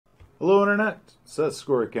Hello Internet, Seth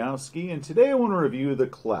Skorikowski, and today I want to review the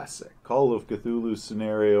classic Call of Cthulhu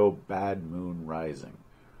scenario Bad Moon Rising.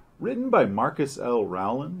 Written by Marcus L.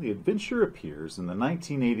 Rowland, the adventure appears in the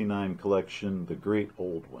 1989 collection The Great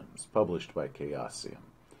Old Ones, published by Chaosium.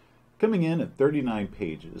 Coming in at 39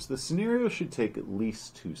 pages, the scenario should take at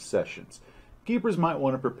least 2 sessions. Keepers might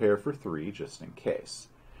want to prepare for 3 just in case.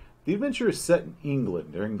 The adventure is set in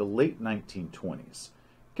England during the late 1920s.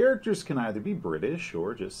 Characters can either be British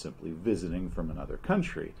or just simply visiting from another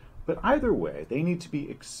country, but either way, they need to be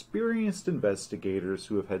experienced investigators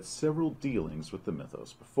who have had several dealings with the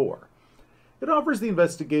mythos before. It offers the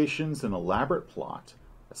investigations an elaborate plot,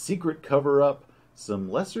 a secret cover-up, some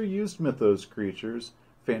lesser-used mythos creatures,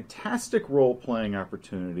 fantastic role-playing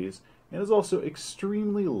opportunities, and is also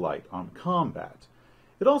extremely light on combat.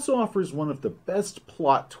 It also offers one of the best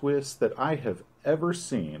plot twists that I have ever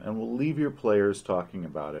seen and will leave your players talking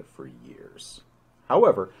about it for years.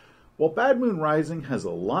 However, while Bad Moon Rising has a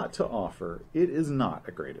lot to offer, it is not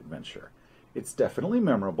a great adventure. It's definitely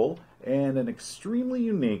memorable and an extremely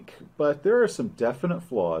unique, but there are some definite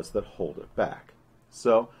flaws that hold it back.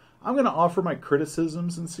 So, I'm going to offer my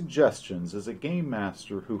criticisms and suggestions as a game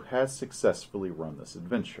master who has successfully run this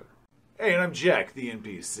adventure. Hey, and I'm Jack, the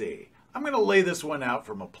NPC. I'm going to lay this one out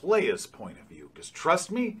from a player's point of view, because trust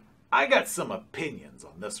me, I got some opinions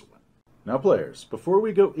on this one. Now players, before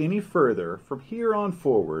we go any further, from here on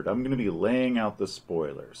forward, I'm going to be laying out the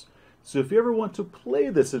spoilers. So if you ever want to play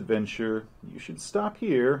this adventure, you should stop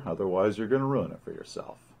here, otherwise you're going to ruin it for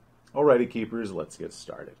yourself. Alrighty keepers, let's get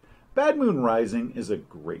started. Bad Moon Rising is a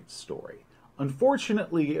great story.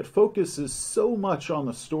 Unfortunately, it focuses so much on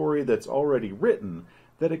the story that's already written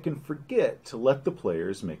that it can forget to let the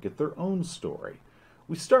players make it their own story.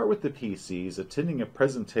 We start with the PCs attending a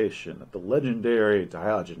presentation at the legendary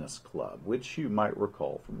Diogenes Club, which you might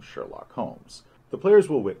recall from Sherlock Holmes. The players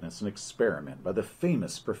will witness an experiment by the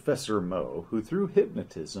famous Professor Moe, who through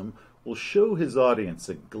hypnotism will show his audience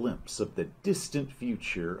a glimpse of the distant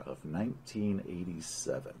future of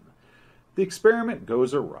 1987. The experiment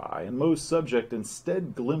goes awry, and Moe's subject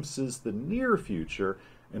instead glimpses the near future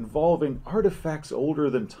involving artifacts older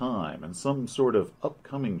than time and some sort of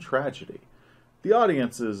upcoming tragedy. The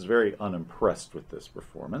audience is very unimpressed with this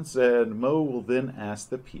performance, and Moe will then ask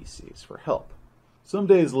the PCs for help. Some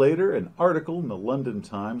days later, an article in the London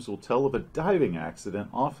Times will tell of a diving accident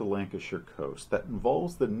off the Lancashire coast that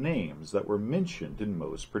involves the names that were mentioned in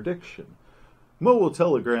Moe's prediction. Moe will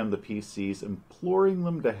telegram the PCs imploring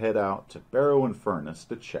them to head out to Barrow and Furnace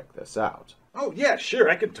to check this out. Oh, yeah, sure,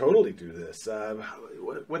 I can totally do this.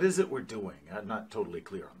 What is it we're doing? I'm not totally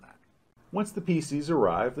clear on that. Once the PCs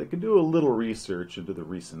arrive, they can do a little research into the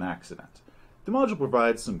recent accident. The module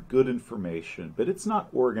provides some good information, but it's not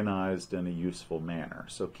organized in a useful manner,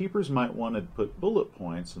 so keepers might want to put bullet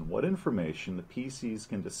points on what information the PCs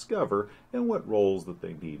can discover and what roles that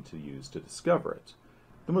they need to use to discover it.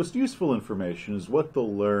 The most useful information is what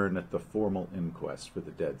they'll learn at the formal inquest for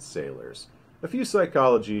the dead sailors. A few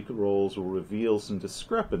psychology rolls will reveal some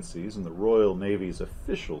discrepancies in the Royal Navy's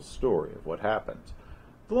official story of what happened.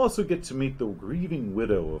 They'll also get to meet the grieving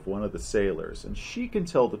widow of one of the sailors, and she can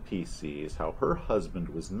tell the PCs how her husband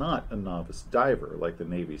was not a novice diver like the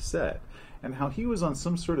Navy said, and how he was on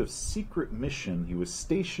some sort of secret mission he was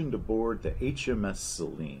stationed aboard the HMS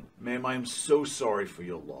Selene. Ma'am, I'm so sorry for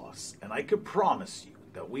your loss, and I can promise you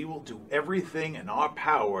that we will do everything in our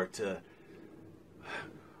power to...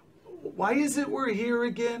 Why is it we're here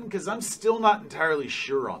again? Because I'm still not entirely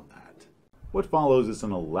sure on that. What follows is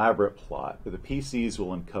an elaborate plot where the PCs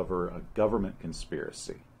will uncover a government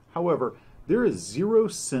conspiracy. However, there is zero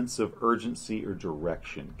sense of urgency or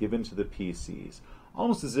direction given to the PCs,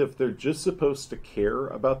 almost as if they're just supposed to care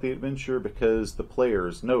about the adventure because the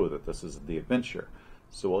players know that this is the adventure.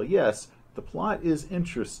 So while yes, the plot is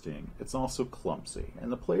interesting, it's also clumsy,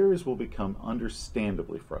 and the players will become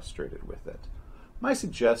understandably frustrated with it. My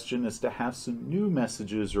suggestion is to have some new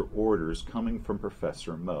messages or orders coming from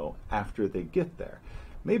Professor Moe after they get there.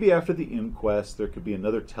 Maybe after the inquest there could be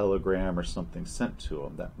another telegram or something sent to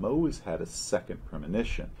him that Moe has had a second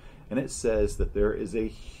premonition, and it says that there is a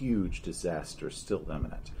huge disaster still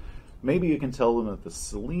imminent. Maybe you can tell them that the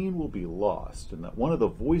Selene will be lost, and that one of the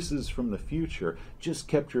voices from the future just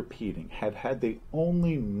kept repeating, had they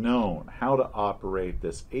only known how to operate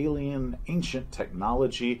this alien, ancient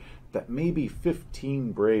technology, that maybe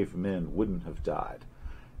 15 brave men wouldn't have died.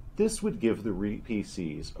 This would give the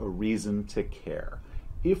PCs a reason to care,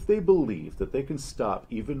 if they believe that they can stop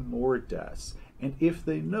even more deaths, and if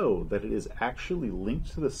they know that it is actually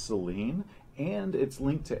linked to the Selene, and it's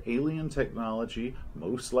linked to alien technology,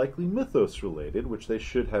 most likely mythos related, which they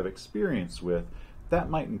should have experience with, that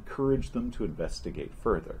might encourage them to investigate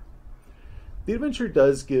further. The adventure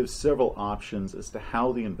does give several options as to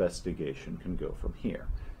how the investigation can go from here.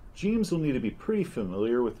 GMs will need to be pretty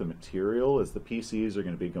familiar with the material, as the PCs are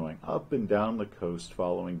going to be going up and down the coast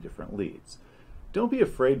following different leads. Don't be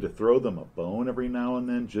afraid to throw them a bone every now and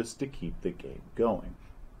then just to keep the game going.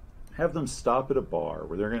 Have them stop at a bar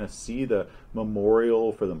where they're going to see the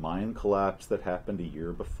memorial for the mine collapse that happened a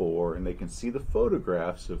year before, and they can see the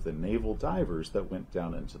photographs of the naval divers that went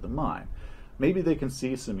down into the mine. Maybe they can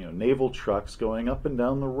see some naval trucks going up and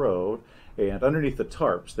down the road, and underneath the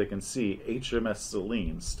tarps they can see HMS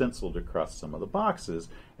Celine stenciled across some of the boxes,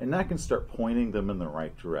 and that can start pointing them in the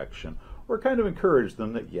right direction, or kind of encourage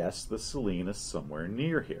them that yes, the Celine is somewhere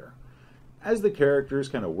near here. As the characters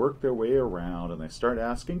kind of work their way around and they start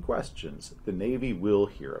asking questions, the Navy will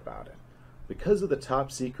hear about it. Because of the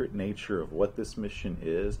top secret nature of what this mission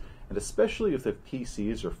is, and especially if the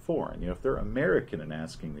PCs are foreign, if they're American and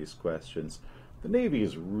asking these questions, the Navy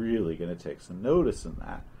is really going to take some notice in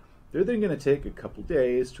that. They're then going to take a couple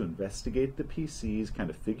days to investigate the PCs, kind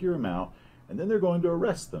of figure them out, and then they're going to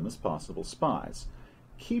arrest them as possible spies.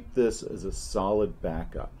 Keep this as a solid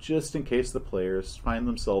backup, just in case the players find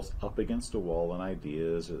themselves up against a wall on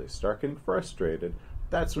ideas or they start getting frustrated.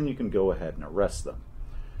 That's when you can go ahead and arrest them.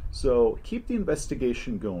 So keep the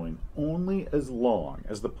investigation going only as long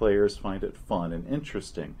as the players find it fun and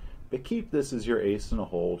interesting, but keep this as your ace in a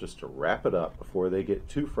hole just to wrap it up before they get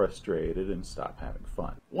too frustrated and stop having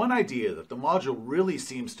fun. One idea that the module really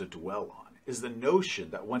seems to dwell on is the notion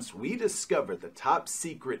that once we discover the top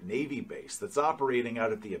secret Navy base that's operating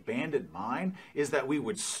out of the abandoned mine, is that we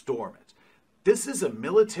would storm it. This is a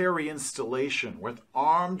military installation with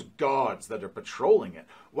armed guards that are patrolling it.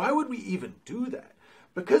 Why would we even do that?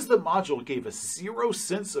 Because the module gave us zero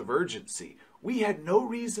sense of urgency, we had no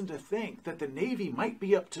reason to think that the Navy might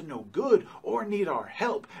be up to no good or need our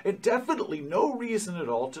help, and definitely no reason at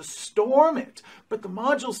all to storm it. But the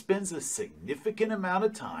module spends a significant amount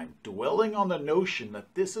of time dwelling on the notion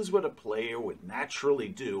that this is what a player would naturally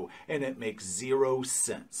do, and it makes zero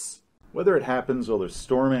sense. Whether it happens while they're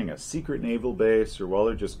storming a secret naval base or while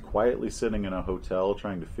they're just quietly sitting in a hotel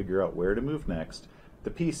trying to figure out where to move next,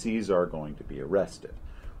 the PCs are going to be arrested.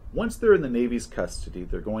 Once they're in the Navy's custody,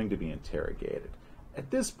 they're going to be interrogated.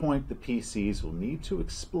 At this point, the PCs will need to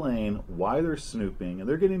explain why they're snooping, and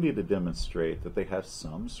they're going to need to demonstrate that they have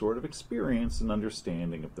some sort of experience and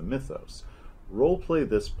understanding of the mythos. Roleplay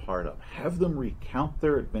this part up. Have them recount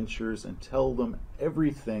their adventures and tell them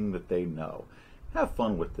everything that they know. Have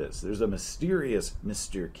fun with this. There's a mysterious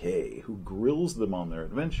Mr. K who grills them on their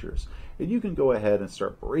adventures, and you can go ahead and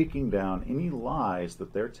start breaking down any lies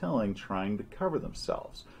that they're telling, trying to cover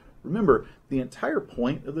themselves. Remember, the entire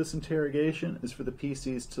point of this interrogation is for the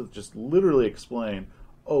PCs to just literally explain,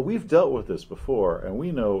 oh, we've dealt with this before, and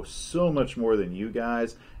we know so much more than you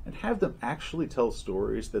guys, and have them actually tell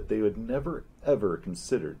stories that they would never, ever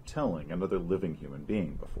considered telling another living human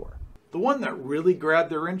being before. The one that really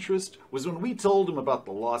grabbed their interest was when we told them about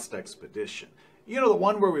the Lost Expedition. You know, the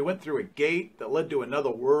one where we went through a gate that led to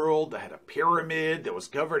another world, that had a pyramid that was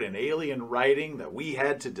covered in alien writing that we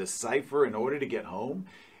had to decipher in order to get home?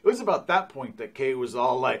 It was about that point that Kay was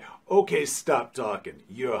all like, okay, stop talking,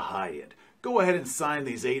 you're hired. Go ahead and sign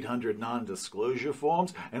these 800 non-disclosure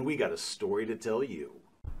forms, and we got a story to tell you.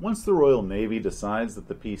 Once the Royal Navy decides that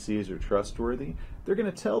the PCs are trustworthy, they're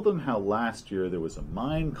going to tell them how last year there was a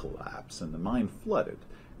mine collapse and the mine flooded,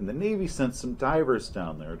 and the Navy sent some divers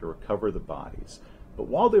down there to recover the bodies. But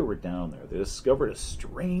while they were down there, they discovered a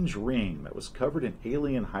strange ring that was covered in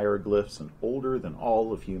alien hieroglyphs and older than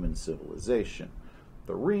all of human civilization.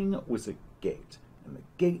 The ring was a gate, and the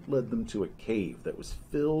gate led them to a cave that was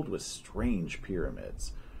filled with strange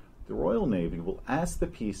pyramids. The Royal Navy will ask the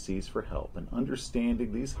PCs for help in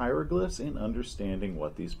understanding these hieroglyphs and understanding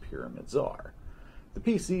what these pyramids are. The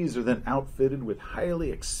PCs are then outfitted with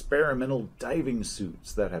highly experimental diving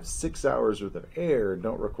suits that have 6 hours worth of air and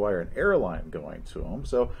don't require an airline going to them,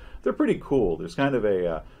 so they're pretty cool. There's kind of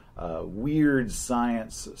a weird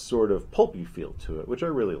science sort of pulpy feel to it, which I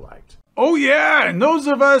really liked. Oh yeah, and those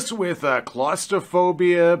of us with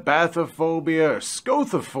claustrophobia, bathophobia, or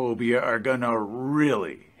scotophobia are gonna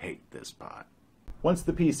really hate this part. Once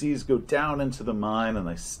the PCs go down into the mine and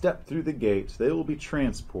they step through the gate, they will be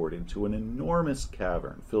transported to an enormous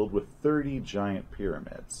cavern filled with 30 giant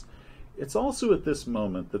pyramids. It's also at this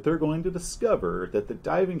moment that they're going to discover that the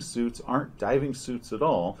diving suits aren't diving suits at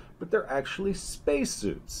all, but they're actually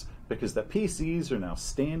spacesuits, because the PCs are now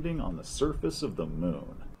standing on the surface of the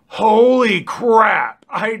moon. Holy crap!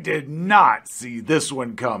 I did not see this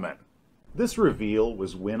one coming. This reveal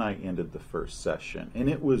was when I ended the first session, and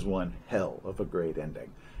it was one hell of a great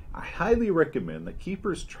ending. I highly recommend that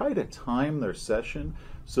keepers try to time their session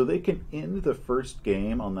so they can end the first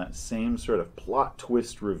game on that same sort of plot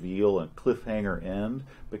twist reveal and cliffhanger end,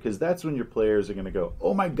 because that's when your players are going to go,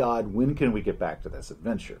 oh my god, when can we get back to this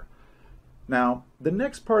adventure? Now, the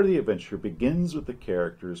next part of the adventure begins with the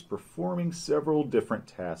characters performing several different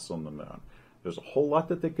tasks on the moon. There's a whole lot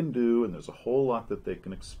that they can do, and there's a whole lot that they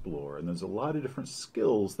can explore, and there's a lot of different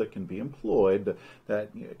skills that can be employed that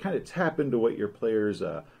kind of tap into what your players'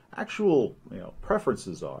 actual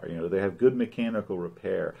preferences are. Do they have good mechanical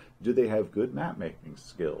repair? Do they have good map making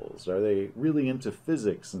skills? Are they really into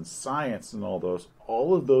physics and science and all those?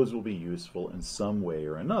 All of those will be useful in some way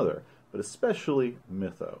or another, but especially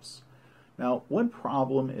mythos. Now, one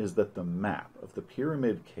problem is that the map of the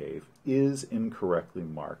Pyramid Cave is incorrectly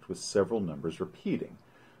marked with several numbers repeating.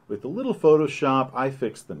 With a little Photoshop, I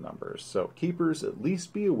fixed the numbers, so keepers at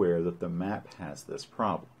least be aware that the map has this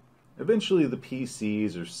problem. Eventually, the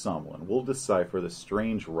PCs or someone will decipher the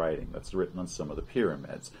strange writing that's written on some of the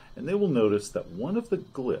pyramids, and they will notice that one of the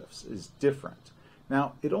glyphs is different.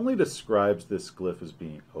 Now, it only describes this glyph as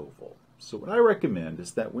being oval. So what I recommend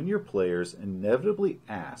is that when your players inevitably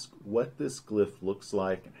ask what this glyph looks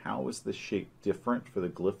like and how is the shape different for the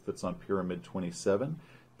glyph that's on Pyramid 27,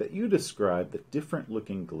 that you describe the different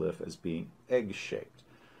looking glyph as being egg-shaped.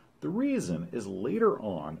 The reason is later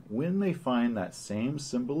on, when they find that same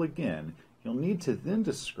symbol again, you'll need to then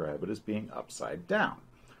describe it as being upside down.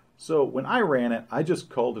 So when I ran it, I just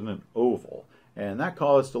called it an oval. And that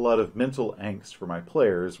caused a lot of mental angst for my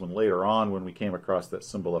players when later on, when we came across that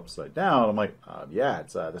symbol upside down, I'm like, yeah,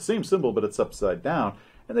 it's the same symbol, but it's upside down.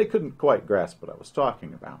 And they couldn't quite grasp what I was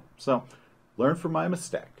talking about. So learn from my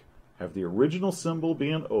mistake. Have the original symbol be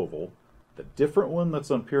an oval, the different one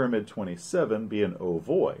that's on Pyramid 27 be an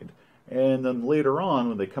ovoid, and then later on,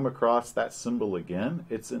 when they come across that symbol again,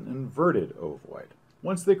 it's an inverted ovoid.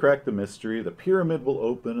 Once they crack the mystery, the pyramid will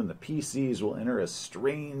open and the PCs will enter a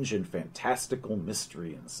strange and fantastical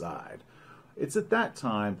mystery inside. It's at that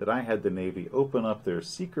time that I had the Navy open up their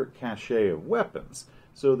secret cache of weapons,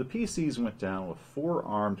 so the PCs went down with 4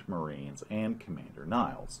 armed Marines and Commander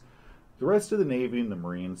Niles. The rest of the Navy and the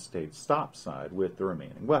Marines stayed topside with the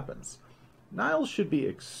remaining weapons. Niles should be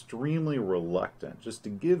extremely reluctant just to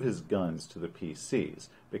give his guns to the PCs,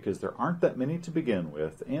 because there aren't that many to begin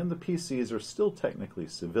with, and the PCs are still technically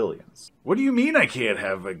civilians. What do you mean I can't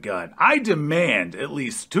have a gun? I demand at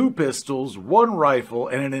least 2 pistols, 1 rifle,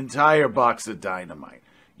 and an entire box of dynamite.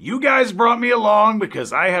 You guys brought me along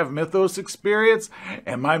because I have mythos experience,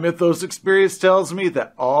 and my mythos experience tells me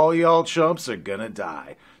that all y'all chumps are gonna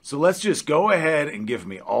die. So let's just go ahead and give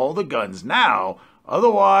me all the guns now.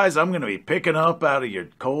 Otherwise, I'm going to be picking up out of your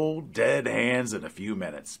cold, dead hands in a few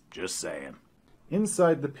minutes. Just saying.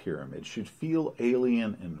 Inside the pyramid should feel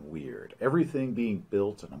alien and weird, everything being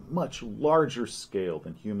built on a much larger scale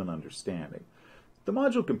than human understanding. The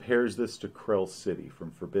module compares this to Krell City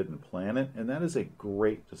from Forbidden Planet, and that is a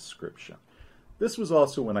great description. This was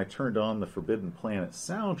also when I turned on the Forbidden Planet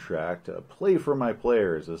soundtrack to play for my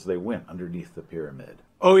players as they went underneath the pyramid.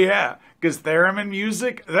 Oh yeah, because theremin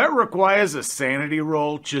music, that requires a sanity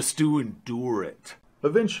roll just to endure it.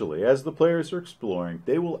 Eventually, as the players are exploring,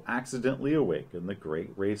 they will accidentally awaken the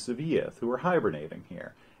great race of Yith who are hibernating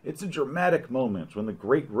here. It's a dramatic moment when the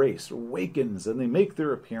great race awakens and they make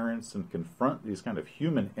their appearance and confront these kind of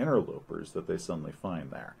human interlopers that they suddenly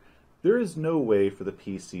find there. There is no way for the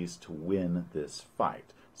PCs to win this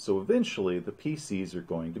fight, so eventually the PCs are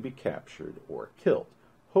going to be captured or killed.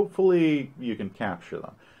 Hopefully you can capture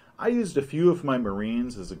them. I used a few of my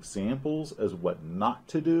Marines as examples as what not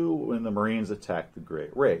to do when the Marines attacked the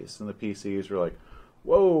Great Race, and the PCs were like,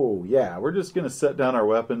 whoa, yeah, we're just going to set down our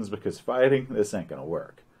weapons because fighting, this ain't going to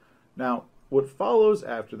work. Now, what follows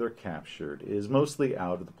after they're captured is mostly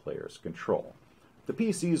out of the player's control. The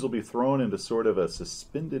PCs will be thrown into sort of a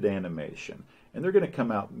suspended animation, and they're going to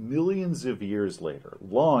come out millions of years later,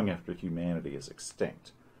 long after humanity is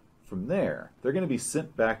extinct. From there, they're going to be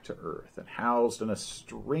sent back to Earth and housed in a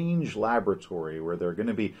strange laboratory where they're going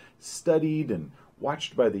to be studied and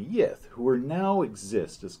watched by the Yith, who are now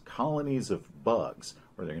exist as colonies of bugs,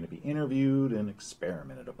 where they're going to be interviewed and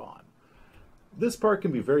experimented upon. This part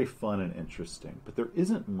can be very fun and interesting, but there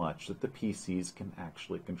isn't much that the PCs can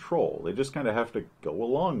actually control. They just kind of have to go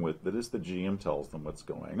along with it as the GM tells them what's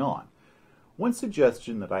going on. One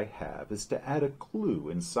suggestion that I have is to add a clue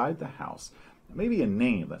inside the house, maybe a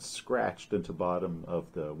name that's scratched into the bottom of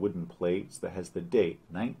the wooden plates that has the date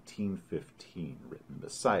 1915 written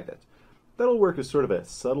beside it. That'll work as sort of a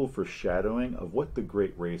subtle foreshadowing of what the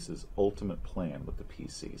Great Race's ultimate plan with the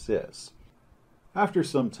PCs is. After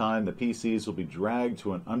some time, the PCs will be dragged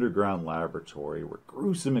to an underground laboratory where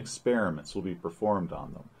gruesome experiments will be performed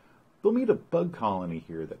on them. They'll meet a bug colony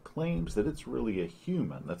here that claims that it's really a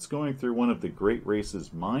human that's going through one of the Great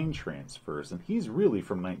Race's mind transfers, and he's really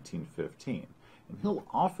from 1915, and he'll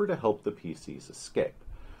offer to help the PCs escape.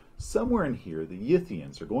 Somewhere in here, the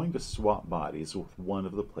Yithians are going to swap bodies with one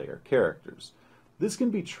of the player characters. This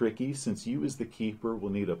can be tricky since you as the keeper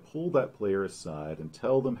will need to pull that player aside and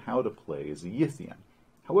tell them how to play as a Yithian.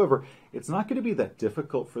 However, it's not going to be that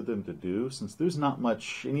difficult for them to do since there's not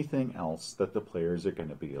much anything else that the players are going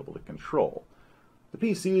to be able to control. The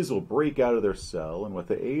PCs will break out of their cell and with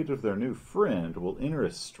the aid of their new friend will enter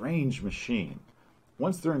a strange machine.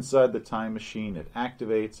 Once they're inside the time machine, it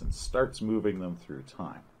activates and starts moving them through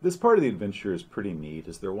time. This part of the adventure is pretty neat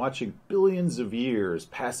as they're watching billions of years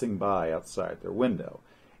passing by outside their window.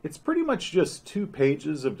 It's pretty much just 2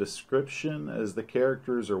 pages of description as the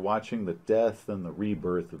characters are watching the death and the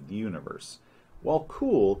rebirth of the universe. While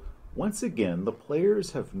cool, once again, the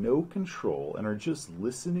players have no control and are just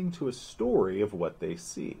listening to a story of what they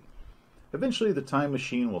see. Eventually, the time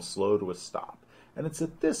machine will slow to a stop, and it's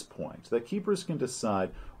at this point that keepers can decide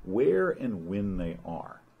where and when they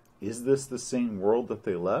are. Is this the same world that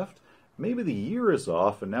they left? Maybe the year is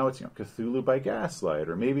off and now it's Cthulhu by Gaslight,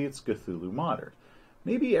 or maybe it's Cthulhu Modern.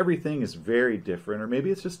 Maybe everything is very different, or maybe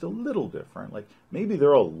it's just a little different. Like maybe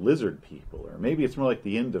they're all lizard people, or maybe it's more like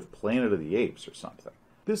the end of Planet of the Apes or something.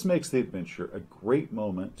 This makes the adventure a great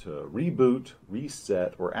moment to reboot,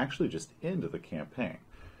 reset, or actually just end the campaign.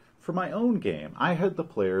 For my own game, I had the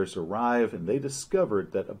players arrive and they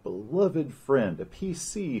discovered that a beloved friend, a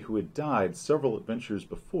PC who had died several adventures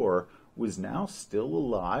before, was now still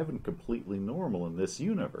alive and completely normal in this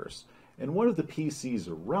universe. And one of the PCs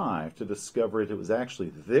arrived to discover it was actually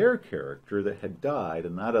their character that had died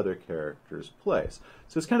in that other character's place.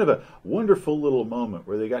 So it's kind of a wonderful little moment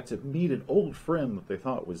where they got to meet an old friend that they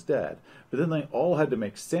thought was dead. But then they all had to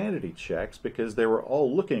make sanity checks because they were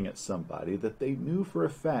all looking at somebody that they knew for a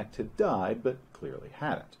fact had died but clearly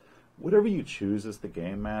hadn't. Whatever you choose as the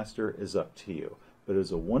game master is up to you, but it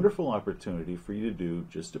is a wonderful opportunity for you to do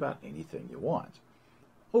just about anything you want.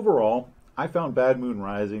 Overall, I found Bad Moon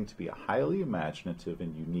Rising to be a highly imaginative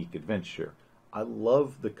and unique adventure. I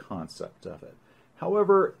love the concept of it.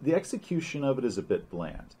 However, the execution of it is a bit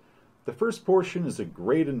bland. The first portion is a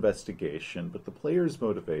great investigation, but the player's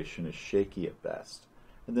motivation is shaky at best.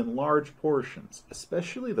 And then large portions,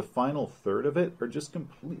 especially the final third of it, are just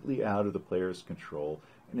completely out of the player's control,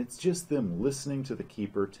 and it's just them listening to the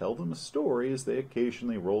keeper tell them a story as they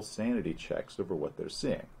occasionally roll sanity checks over what they're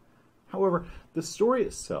seeing. However, the story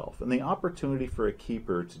itself and the opportunity for a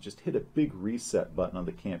keeper to just hit a big reset button on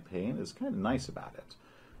the campaign is kind of nice about it.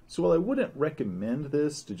 So while I wouldn't recommend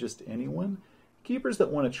this to just anyone, keepers that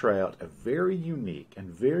want to try out a very unique and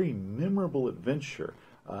very memorable adventure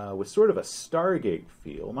with sort of a Stargate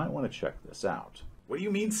feel might want to check this out. What do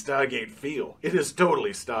you mean Stargate feel? It is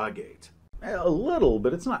totally Stargate. A little,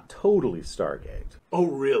 but it's not totally Stargate. Oh,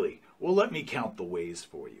 really? Well, let me count the ways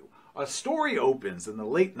for you. Our story opens in the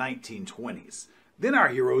late 1920s. Then our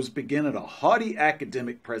heroes begin at a haughty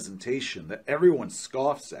academic presentation that everyone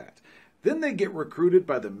scoffs at. Then they get recruited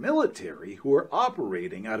by the military, who are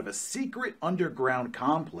operating out of a secret underground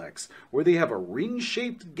complex where they have a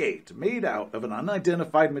ring-shaped gate made out of an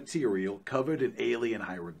unidentified material covered in alien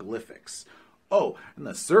hieroglyphics. Oh, and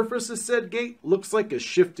the surface of said gate looks like a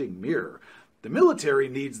shifting mirror. The military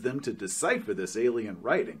needs them to decipher this alien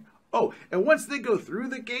writing. Oh, and once they go through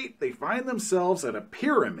the gate, they find themselves at a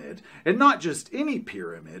pyramid, and not just any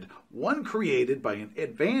pyramid, one created by an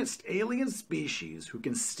advanced alien species who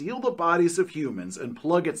can steal the bodies of humans and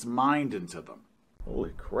plug its mind into them.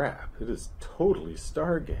 Holy crap, it is totally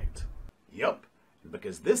Stargate. Yup, and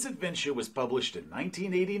because this adventure was published in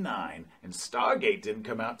 1989, and Stargate didn't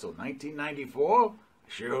come out till 1994, I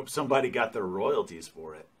sure hope somebody got their royalties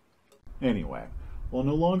for it. Anyway, while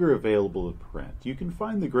no longer available in print, you can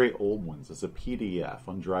find the great old ones as a PDF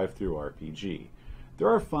on DriveThruRPG. There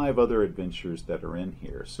are 5 other adventures that are in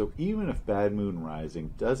here, so even if Bad Moon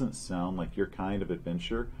Rising doesn't sound like your kind of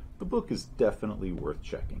adventure, the book is definitely worth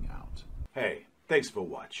checking out. Hey, thanks for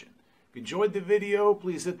watching. If you enjoyed the video,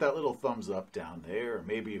 please hit that little thumbs up down there, or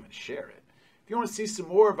maybe even share it. If you want to see some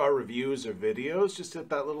more of our reviews or videos, just hit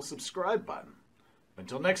that little subscribe button.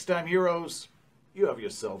 Until next time, heroes, you have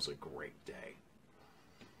yourselves a great day.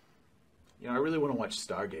 You know, I really want to watch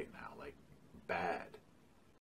Stargate now, like, bad.